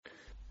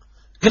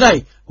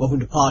G'day, welcome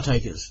to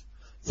Partakers.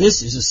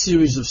 This is a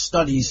series of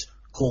studies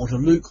called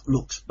Luke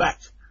Looks Back,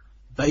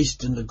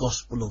 based in the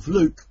Gospel of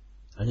Luke,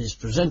 and is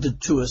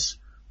presented to us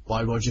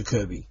by Roger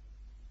Kirby.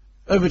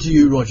 Over to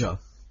you, Roger.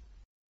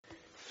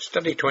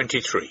 Study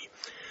 23.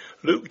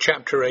 Luke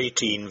chapter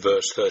 18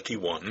 verse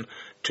 31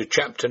 to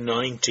chapter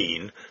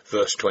 19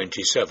 verse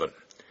 27.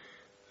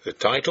 The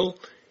title,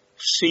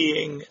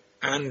 Seeing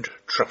and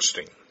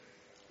Trusting.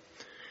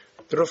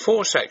 There are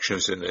 4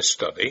 sections in this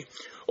study,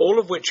 all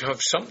of which have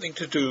something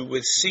to do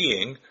with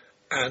seeing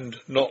and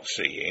not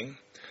seeing,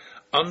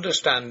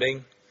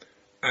 understanding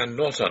and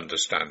not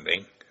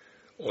understanding,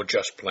 or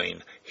just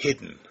plain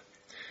hidden.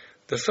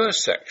 The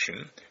first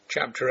section,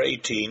 chapter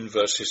 18,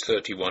 verses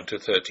 31 to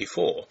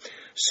 34,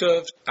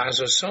 serves as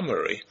a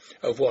summary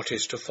of what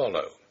is to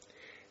follow.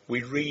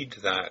 We read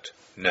that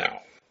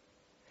now.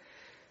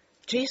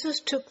 Jesus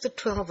took the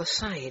 12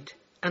 aside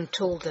and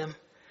told them,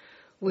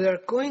 "We are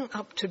going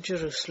up to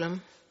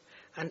Jerusalem,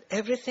 and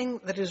everything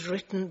that is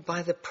written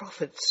by the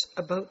prophets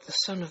about the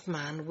Son of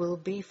Man will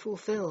be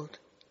fulfilled.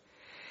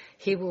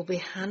 He will be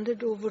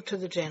handed over to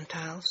the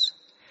Gentiles.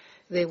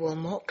 They will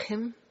mock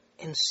him,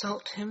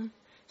 insult him,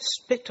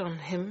 spit on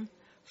him,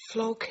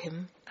 flog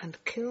him, and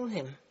kill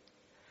him.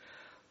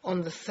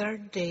 On the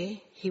 3rd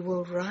day he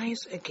will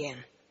rise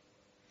again."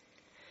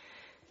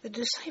 The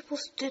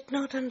disciples did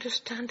not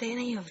understand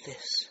any of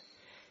this.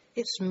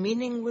 Its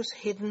meaning was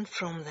hidden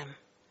from them,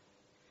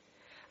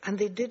 and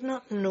they did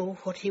not know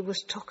what he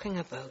was talking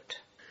about.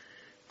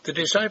 The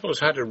disciples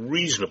had a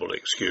reasonable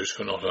excuse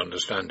for not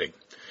understanding.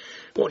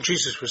 What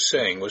Jesus was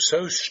saying was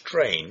so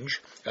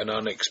strange and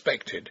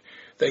unexpected,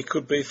 they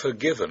could be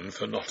forgiven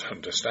for not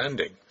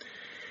understanding.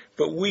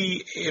 But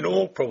we, in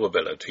all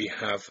probability,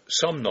 have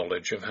some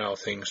knowledge of how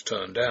things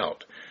turned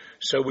out,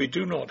 so we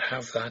do not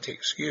have that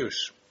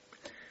excuse.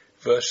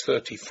 Verse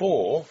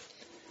 34,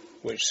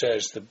 which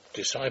says the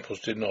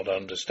disciples did not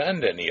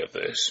understand any of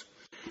this,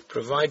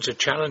 provides a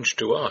challenge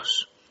to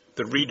us,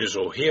 the readers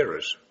or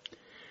hearers.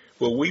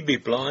 Will we be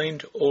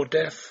blind or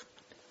deaf?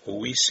 Will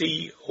we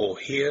see or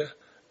hear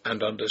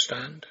and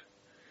understand?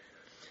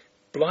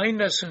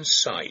 Blindness and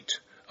sight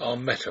are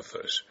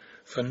metaphors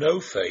for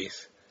no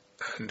faith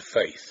and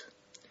faith.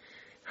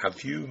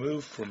 Have you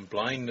moved from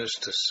blindness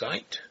to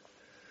sight?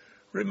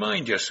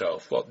 Remind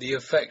yourself what the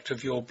effect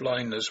of your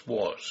blindness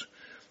was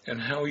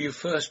and how you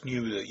first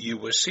knew that you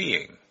were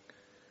seeing.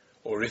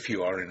 Or if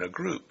you are in a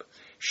group,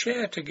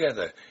 share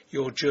together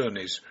your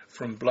journeys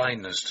from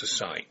blindness to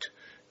sight,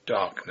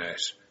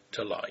 darkness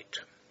to light.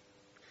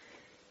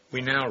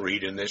 We now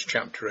read in this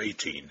chapter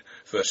 18,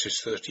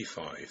 verses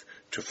 35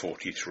 to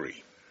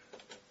 43.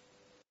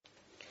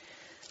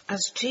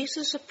 As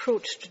Jesus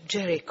approached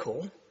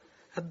Jericho,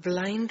 a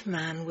blind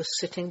man was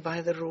sitting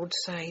by the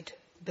roadside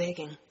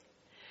begging.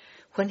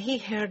 When he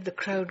heard the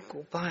crowd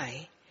go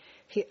by,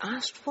 he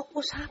asked what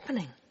was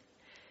happening.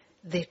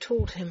 They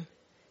told him,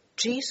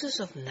 "Jesus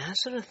of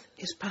Nazareth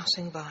is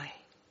passing by."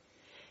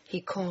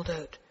 He called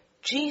out,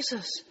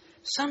 "Jesus,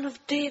 Son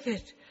of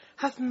David,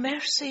 have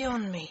mercy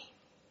on me."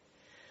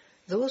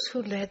 Those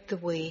who led the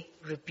way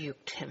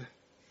rebuked him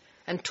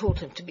and told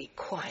him to be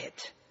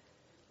quiet.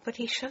 But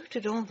he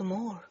shouted all the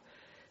more,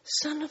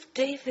 "Son of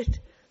David,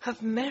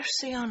 have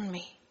mercy on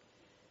me."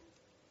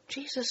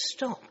 Jesus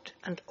stopped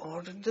and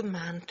ordered the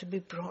man to be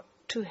brought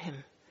to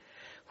him.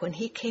 When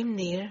he came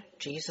near,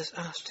 Jesus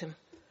asked him,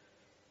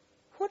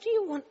 "What do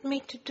you want me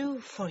to do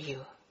for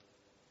you?"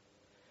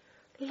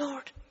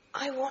 "Lord,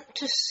 I want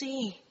to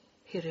see,"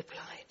 he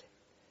replied.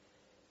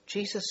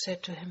 Jesus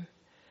said to him,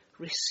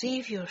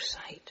 "Receive your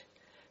sight.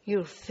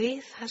 Your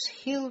faith has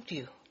healed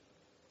you."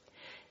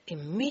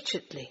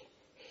 Immediately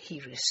he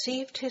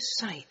received his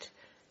sight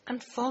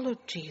and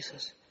followed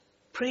Jesus,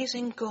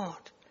 praising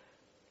God.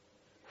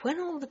 When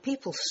all the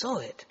people saw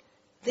it,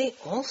 they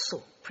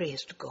also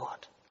praised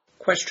God.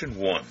 Question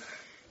 1.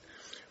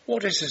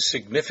 What is the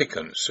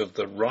significance of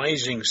the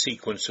rising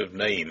sequence of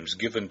names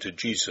given to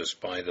Jesus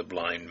by the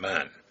blind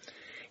man?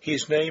 He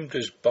is named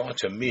as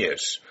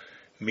Bartimaeus,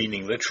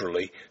 meaning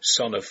literally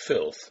son of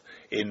filth,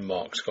 in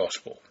Mark's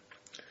Gospel.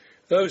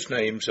 Those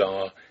names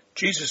are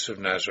Jesus of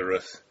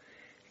Nazareth,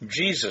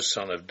 Jesus,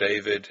 Son of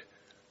David,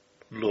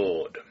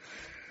 Lord.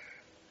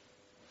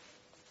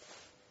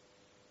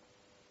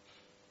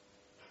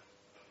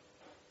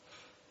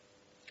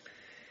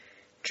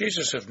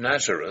 Jesus of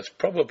Nazareth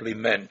probably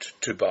meant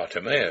to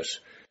Bartimaeus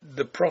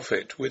the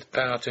prophet with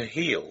power to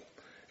heal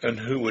and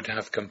who would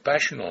have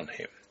compassion on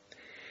him.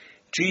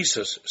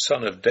 Jesus,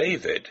 Son of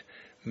David,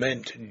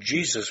 meant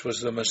Jesus was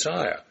the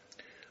Messiah.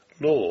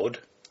 Lord,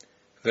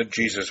 that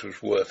Jesus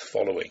was worth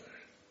following.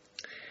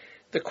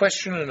 The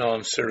question and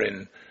answer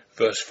in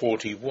verse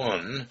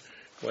 41,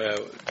 where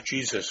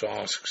Jesus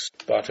asks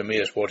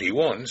Bartimaeus what he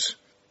wants,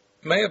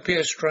 may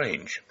appear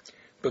strange.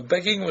 But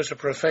begging was a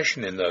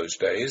profession in those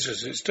days,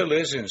 as it still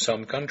is in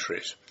some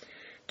countries,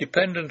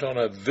 dependent on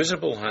a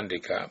visible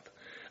handicap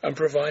and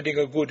providing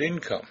a good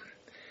income.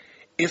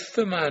 If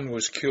the man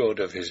was cured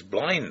of his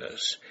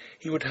blindness,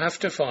 he would have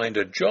to find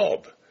a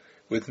job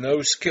with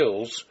no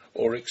skills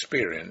or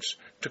experience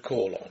to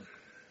call on.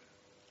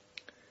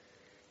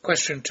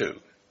 Question 2.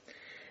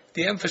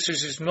 The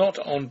emphasis is not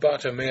on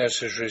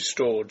Bartimaeus'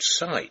 restored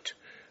sight,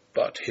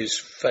 but his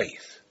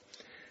faith.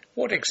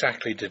 What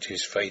exactly did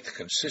his faith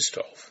consist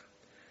of?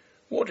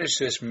 What is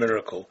this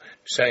miracle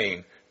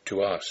saying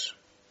to us?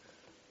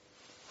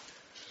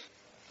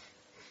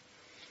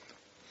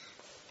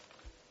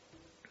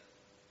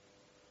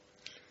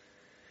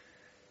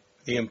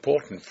 The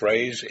important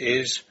phrase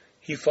is,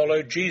 he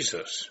followed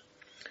Jesus.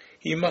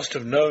 He must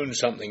have known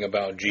something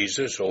about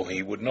Jesus, or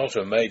he would not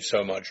have made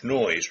so much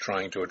noise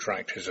trying to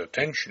attract his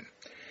attention.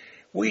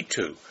 We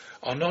too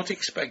are not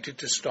expected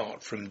to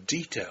start from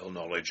detailed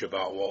knowledge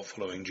about what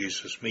following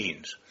Jesus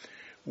means.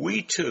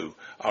 We too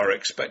are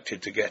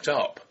expected to get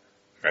up,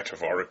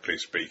 metaphorically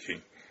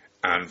speaking,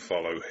 and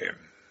follow him.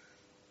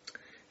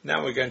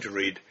 Now we're going to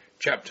read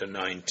chapter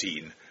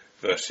 19,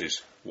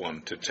 verses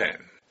 1 to 10.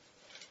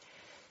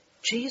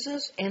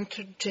 Jesus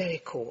entered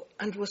Jericho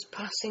and was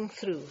passing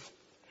through.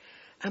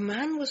 A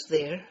man was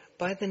there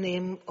by the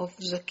name of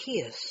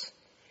Zaccheus.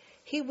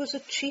 He was a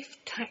chief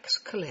tax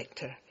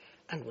collector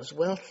and was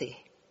wealthy.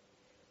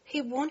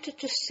 He wanted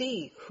to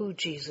see who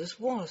Jesus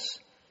was,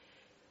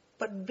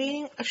 but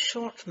being a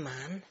short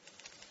man,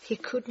 he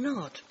could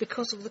not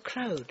because of the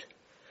crowd.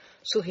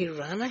 So he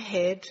ran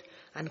ahead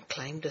and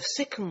climbed a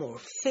sycamore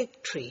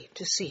fig tree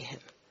to see him,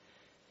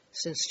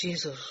 since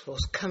Jesus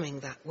was coming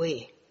that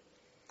way.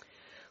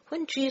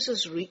 When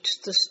Jesus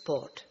reached the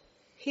spot,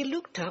 he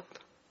looked up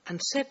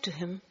and said to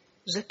him,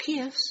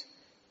 "Zaccheus,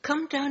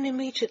 come down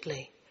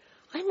immediately.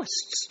 I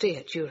must stay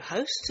at your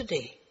house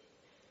today."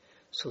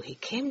 So he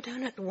came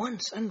down at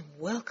once and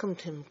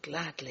welcomed him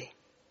gladly.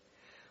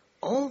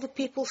 All the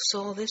people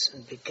saw this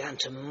and began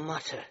to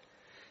mutter,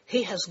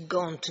 "He has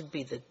gone to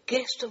be the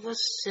guest of a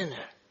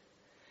sinner."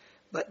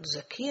 But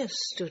Zaccheus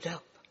stood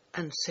up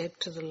and said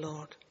to the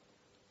Lord,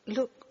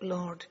 "Look,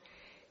 Lord,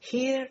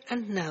 here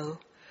and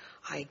now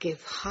I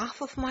give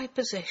half of my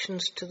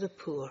possessions to the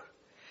poor,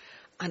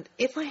 and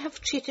if I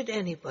have cheated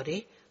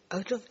anybody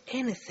out of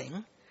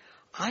anything,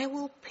 I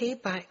will pay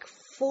back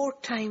 4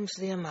 times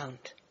the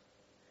amount."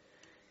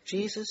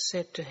 Jesus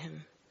said to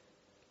him,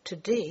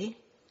 "Today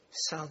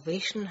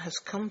salvation has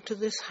come to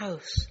this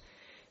house,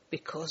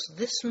 because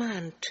this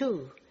man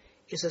too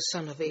is a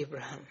son of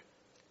Abraham.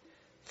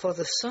 For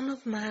the Son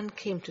of Man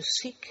came to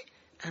seek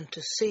and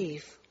to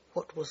save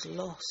what was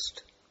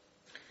lost."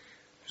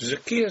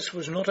 Zacchaeus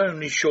was not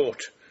only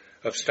short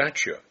of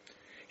stature,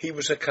 he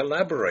was a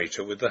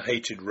collaborator with the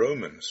hated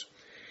Romans.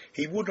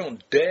 He would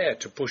not dare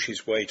to push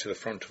his way to the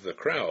front of the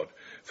crowd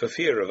for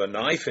fear of a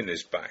knife in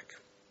his back.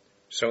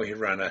 So he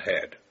ran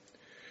ahead.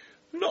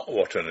 Not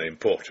what an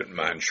important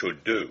man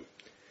should do.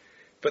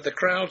 But the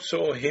crowd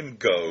saw him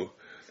go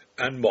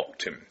and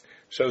mocked him,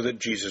 so that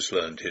Jesus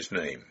learned his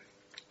name.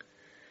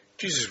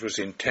 Jesus was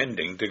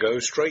intending to go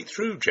straight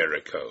through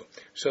Jericho,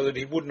 so that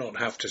he would not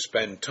have to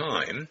spend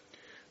time,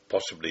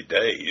 possibly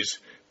days,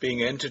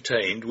 being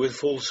entertained with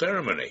full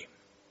ceremony.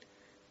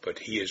 But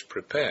he is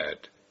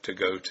prepared to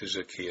go to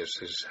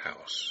Zacchaeus'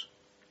 house.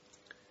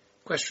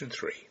 Question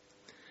 3.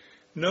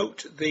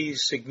 Note the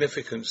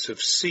significance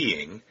of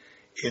seeing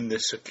in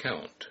this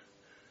account.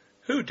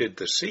 Who did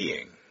the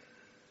seeing?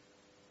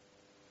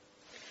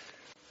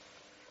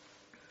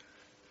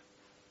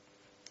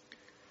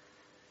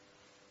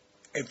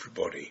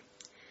 Everybody.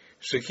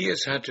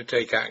 Zacchaeus had to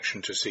take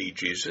action to see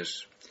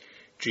Jesus.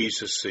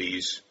 Jesus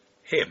sees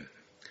him.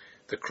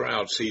 The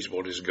crowd sees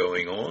what is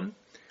going on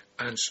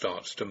and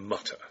starts to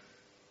mutter.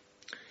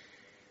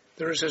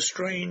 There is a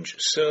strange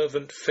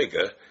servant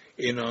figure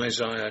in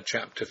Isaiah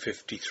chapter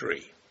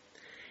 53.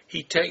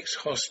 He takes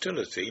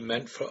hostility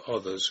meant for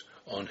others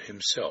on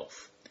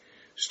himself.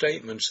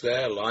 Statements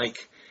there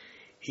like,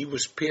 "He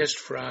was pierced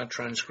for our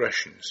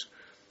transgressions.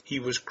 He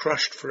was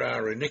crushed for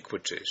our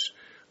iniquities.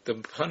 The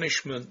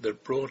punishment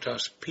that brought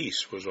us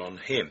peace was on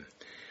him,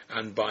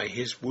 and by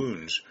his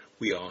wounds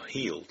we are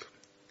healed."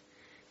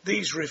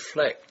 These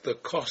reflect the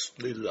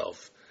costly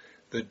love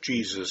that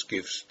Jesus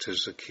gives to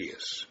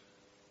Zacchaeus.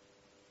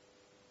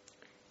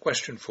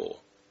 Question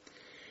 4.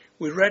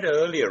 We read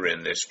earlier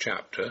in this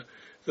chapter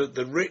that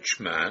the rich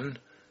man,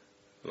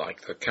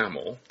 like the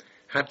camel,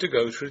 had to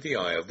go through the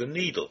eye of the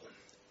needle.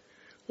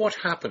 What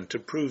happened to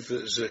prove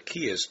that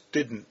Zacchaeus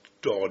didn't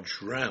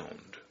dodge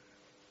round?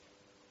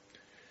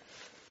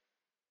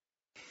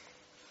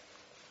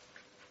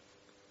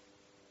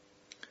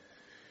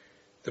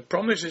 The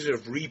promises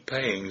of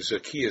repaying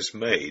Zacchaeus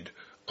made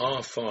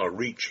are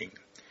far-reaching.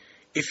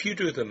 If you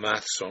do the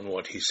maths on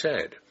what he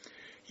said,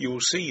 you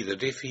will see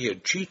that if he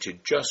had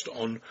cheated just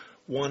on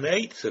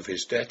 1/8 of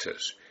his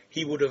debtors,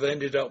 he would have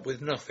ended up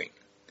with nothing.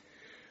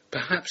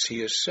 Perhaps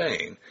he is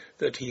saying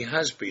that he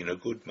has been a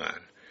good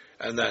man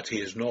and that he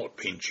has not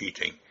been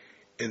cheating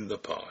in the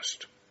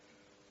past.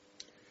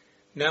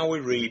 Now we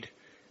read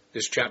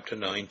this chapter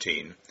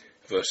 19,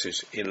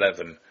 verses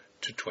 11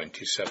 to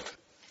 27.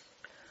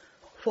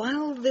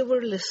 While they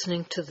were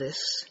listening to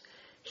this,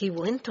 he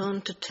went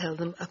on to tell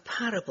them a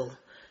parable,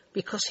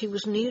 because he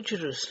was near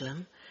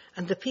Jerusalem,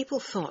 and the people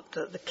thought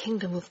that the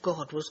kingdom of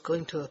God was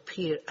going to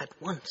appear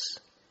at once.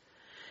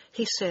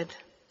 He said,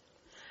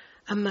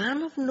 A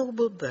man of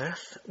noble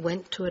birth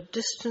went to a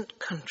distant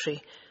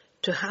country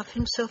to have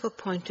himself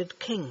appointed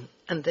king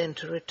and then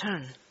to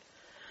return.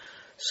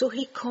 So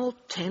he called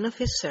 10 of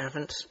his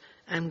servants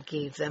and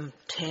gave them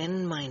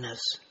 10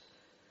 minas.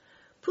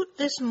 "Put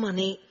this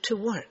money to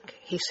work,"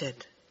 he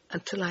said,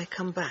 "until I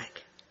come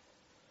back."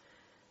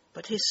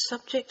 But his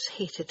subjects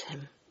hated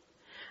him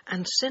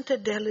and sent a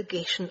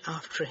delegation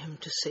after him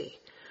to say,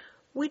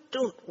 "We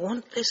don't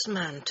want this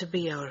man to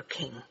be our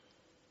king."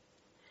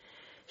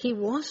 He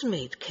was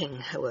made king,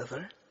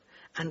 however,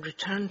 and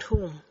returned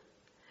home.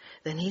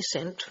 Then he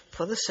sent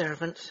for the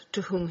servants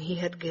to whom he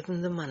had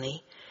given the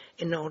money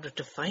in order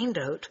to find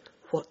out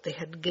what they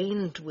had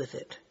gained with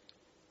it.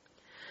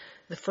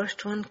 The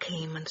first one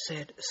came and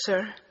said,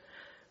 "Sir,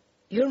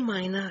 your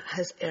mina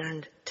has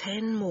earned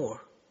 10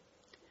 more."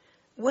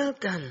 "Well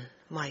done,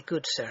 my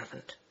good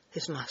servant,"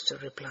 his master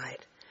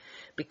replied.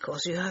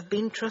 "Because you have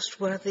been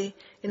trustworthy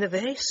in a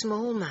very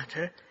small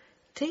matter,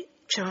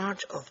 take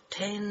charge of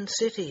 10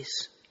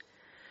 cities."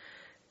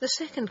 The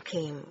second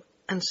came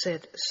and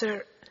said,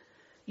 "Sir,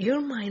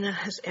 your mina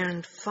has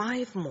earned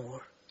 5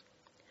 more."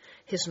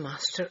 His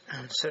master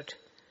answered,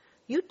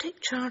 "You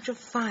take charge of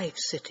 5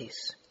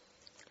 cities."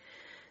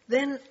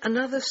 Then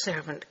another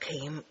servant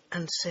came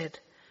and said,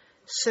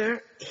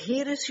 "Sir,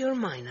 here is your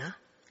mina.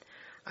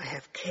 I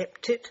have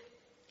kept it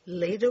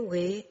laid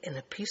away in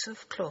a piece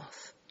of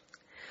cloth.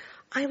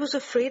 I was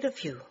afraid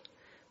of you,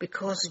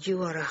 because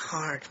you are a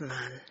hard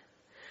man.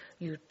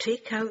 You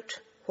take out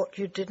what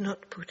you did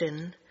not put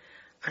in,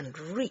 and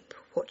reap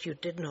what you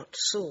did not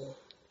sow."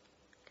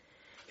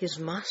 His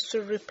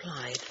master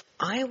replied,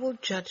 "I will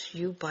judge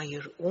you by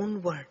your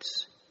own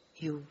words,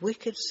 you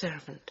wicked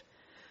servant.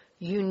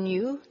 You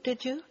knew,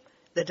 did you,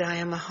 that I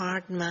am a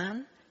hard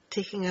man,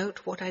 taking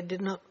out what I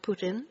did not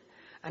put in,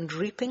 and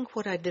reaping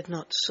what I did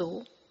not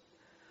sow?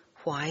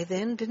 Why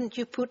then didn't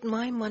you put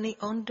my money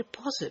on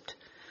deposit,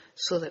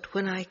 so that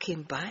when I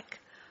came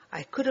back,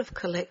 I could have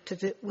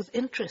collected it with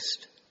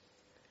interest?"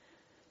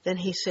 Then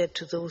he said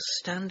to those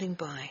standing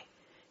by,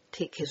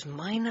 "Take his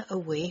mina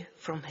away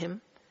from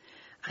him,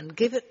 and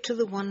give it to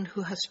the one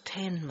who has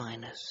 10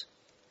 minas."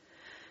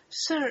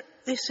 "Sir,"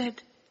 they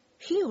said,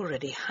 "he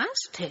already has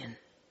 10.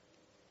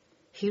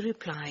 He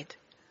replied,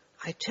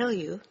 "I tell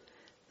you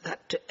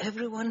that to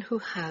everyone who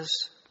has,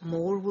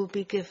 more will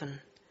be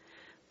given.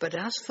 But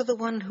as for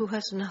the one who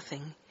has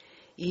nothing,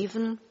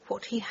 even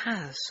what he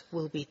has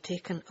will be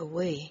taken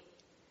away.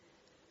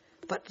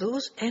 But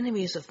those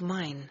enemies of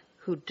mine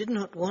who did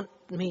not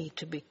want me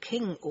to be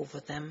king over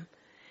them,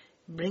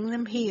 bring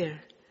them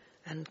here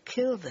and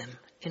kill them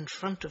in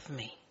front of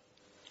me."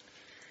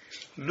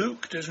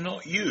 Luke does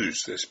not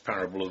use this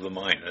parable of the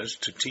minas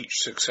to teach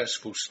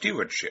successful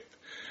stewardship,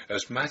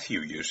 as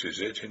Matthew uses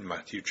it in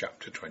Matthew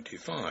chapter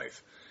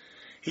 25.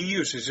 He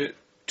uses it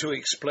to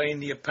explain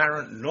the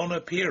apparent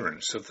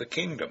non-appearance of the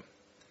kingdom.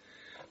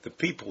 The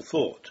people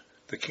thought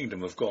the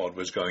kingdom of God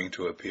was going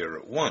to appear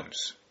at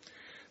once.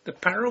 The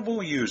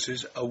parable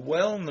uses a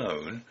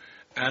well-known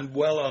and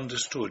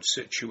well-understood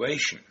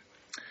situation.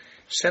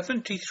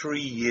 73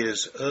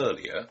 years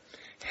earlier,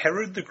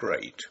 Herod the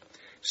Great,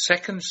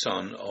 second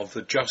son of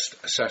the just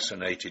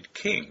assassinated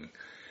king,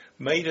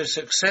 made a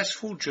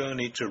successful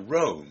journey to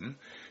Rome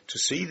to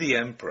see the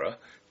emperor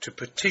to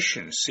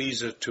petition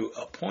Caesar to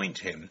appoint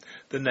him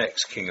the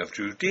next king of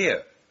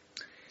Judea.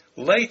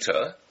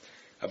 Later,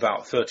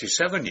 about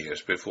 37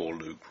 years before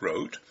Luke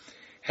wrote,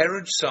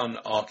 Herod's son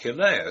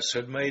Archelaus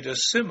had made a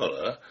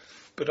similar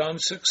but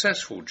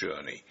unsuccessful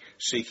journey,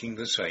 seeking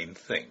the same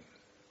thing.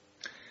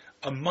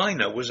 A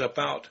mina was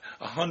about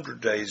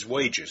 100 days'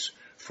 wages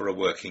for a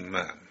working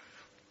man,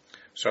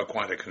 so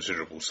quite a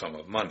considerable sum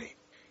of money.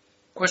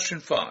 Question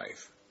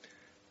 5.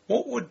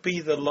 What would be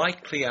the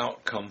likely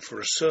outcome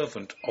for a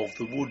servant of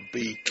the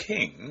would-be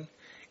king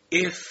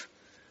if,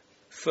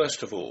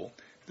 first of all,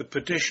 the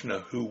petitioner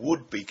who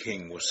would be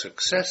king was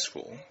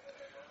successful,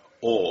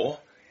 or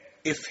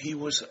if he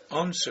was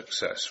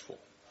unsuccessful?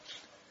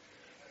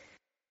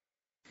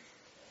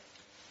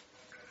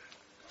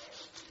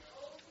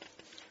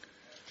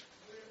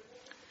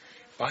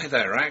 By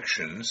their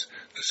actions,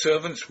 the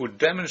servants would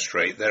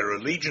demonstrate their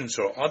allegiance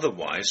or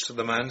otherwise to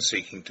the man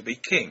seeking to be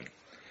king.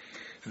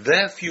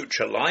 Their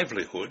future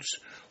livelihoods,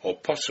 or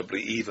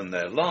possibly even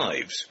their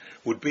lives,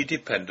 would be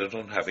dependent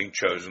on having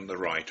chosen the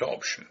right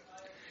option.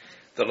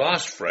 The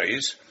last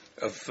phrase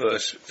of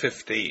verse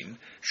 15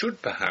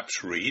 should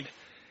perhaps read,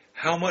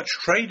 "How much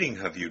trading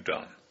have you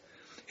done?"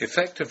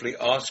 effectively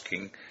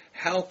asking,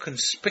 how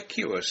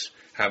conspicuous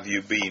have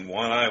you been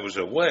while I was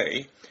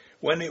away,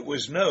 when it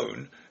was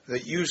known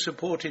that you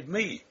supported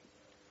me?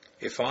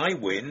 If I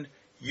win,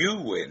 you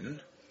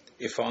win.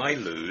 If I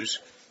lose,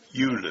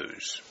 you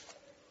lose.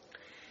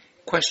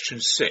 Question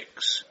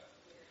 6.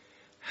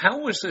 How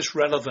was this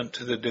relevant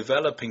to the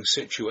developing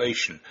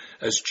situation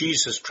as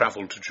Jesus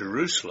travelled to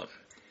Jerusalem?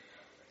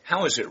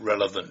 How is it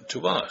relevant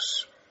to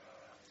us?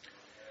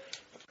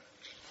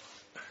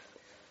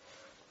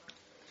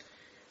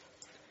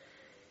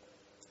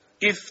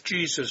 If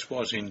Jesus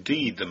was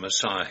indeed the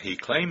Messiah he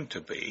claimed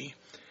to be,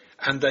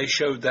 and they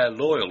showed their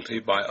loyalty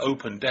by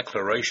open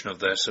declaration of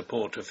their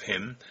support of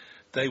him,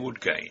 they would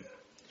gain.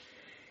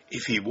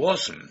 If he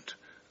wasn't,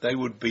 they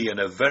would be in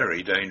a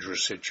very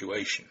dangerous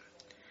situation.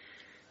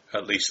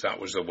 At least that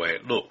was the way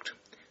it looked.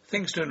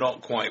 Things do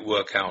not quite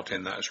work out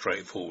in that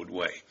straightforward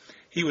way.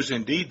 He was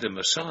indeed the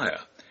Messiah,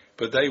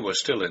 but they were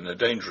still in a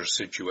dangerous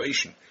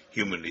situation,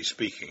 humanly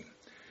speaking.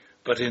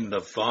 But in the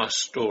vast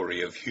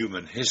story of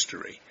human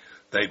history,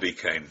 they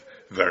became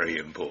very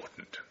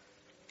important.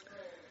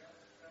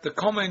 The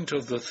comment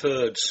of the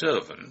third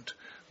servant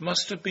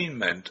must have been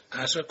meant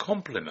as a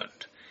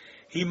compliment.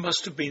 He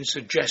must have been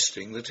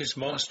suggesting that his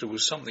master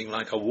was something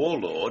like a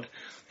warlord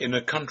in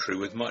a country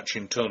with much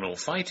internal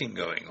fighting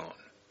going on.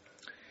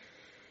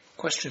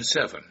 Question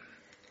 7.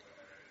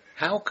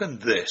 How can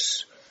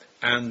this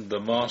and the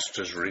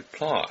master's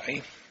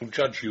reply,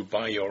 "Judge you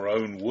by your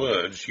own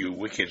words, you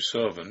wicked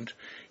servant.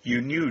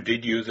 You knew,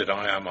 did you, that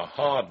I am a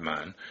hard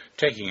man,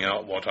 taking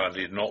out what I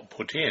did not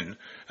put in,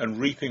 and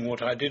reaping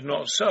what I did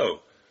not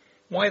sow?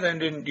 Why then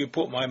didn't you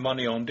put my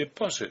money on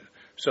deposit,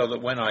 so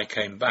that when I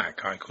came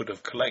back I could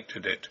have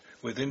collected it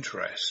with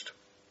interest?"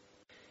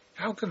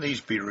 How can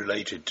these be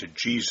related to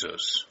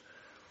Jesus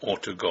or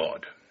to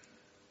God?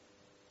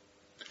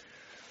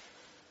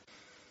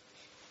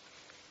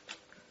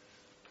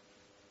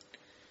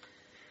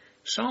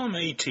 Psalm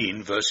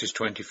 18 verses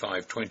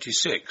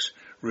 25-26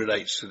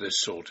 relates to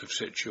this sort of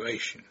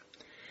situation.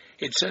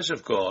 It says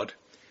of God,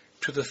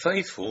 "To the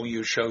faithful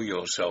you show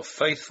yourself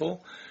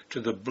faithful,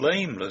 to the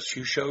blameless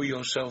you show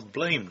yourself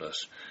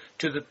blameless,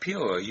 to the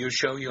pure you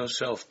show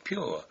yourself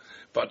pure,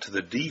 but to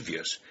the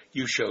devious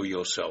you show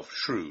yourself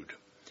shrewd."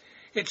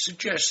 It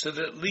suggests that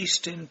at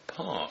least in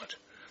part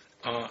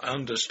our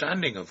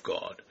understanding of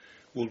God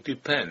will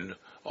depend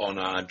on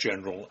our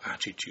general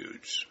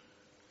attitudes.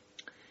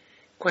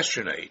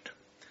 Question 8.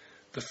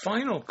 The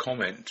final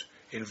comment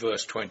in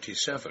verse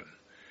 27,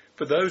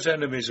 "For those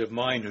enemies of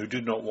mine who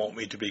did not want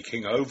me to be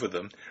king over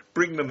them,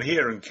 bring them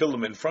here and kill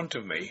them in front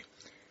of me,"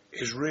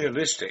 is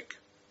realistic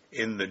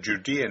in the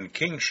Judean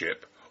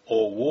kingship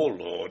or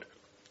warlord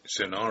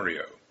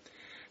scenario.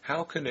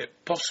 How can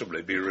it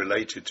possibly be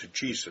related to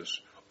Jesus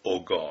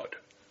or God?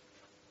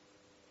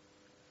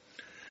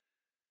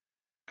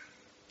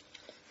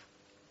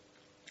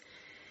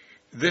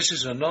 This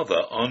is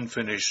another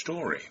unfinished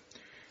story.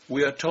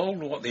 We are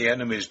told what the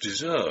enemies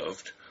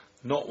deserved,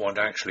 not what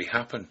actually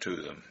happened to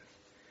them.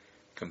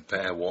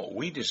 Compare what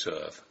we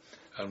deserve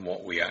and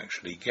what we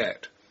actually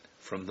get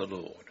from the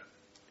Lord.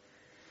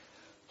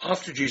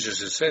 After Jesus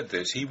had said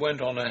this, he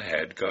went on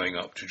ahead, going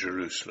up to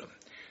Jerusalem.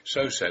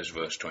 So says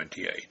verse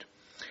 28.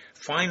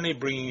 Finally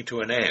bringing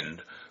to an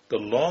end the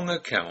long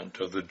account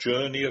of the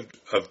journey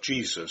of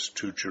Jesus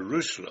to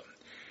Jerusalem,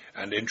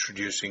 and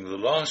introducing the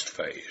last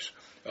phase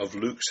of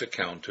Luke's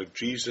account of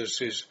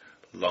Jesus'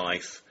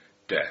 life,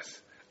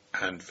 death,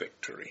 and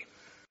victory.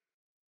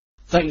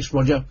 Thanks,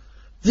 Roger.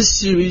 This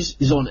series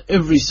is on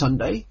every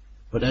Sunday,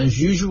 but as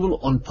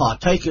usual on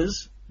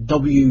Partakers,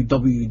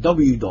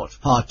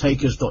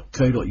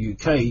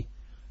 www.partakers.co.uk,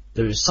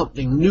 there is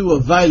something new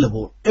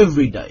available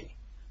every day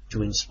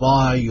to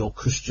inspire your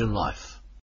Christian life.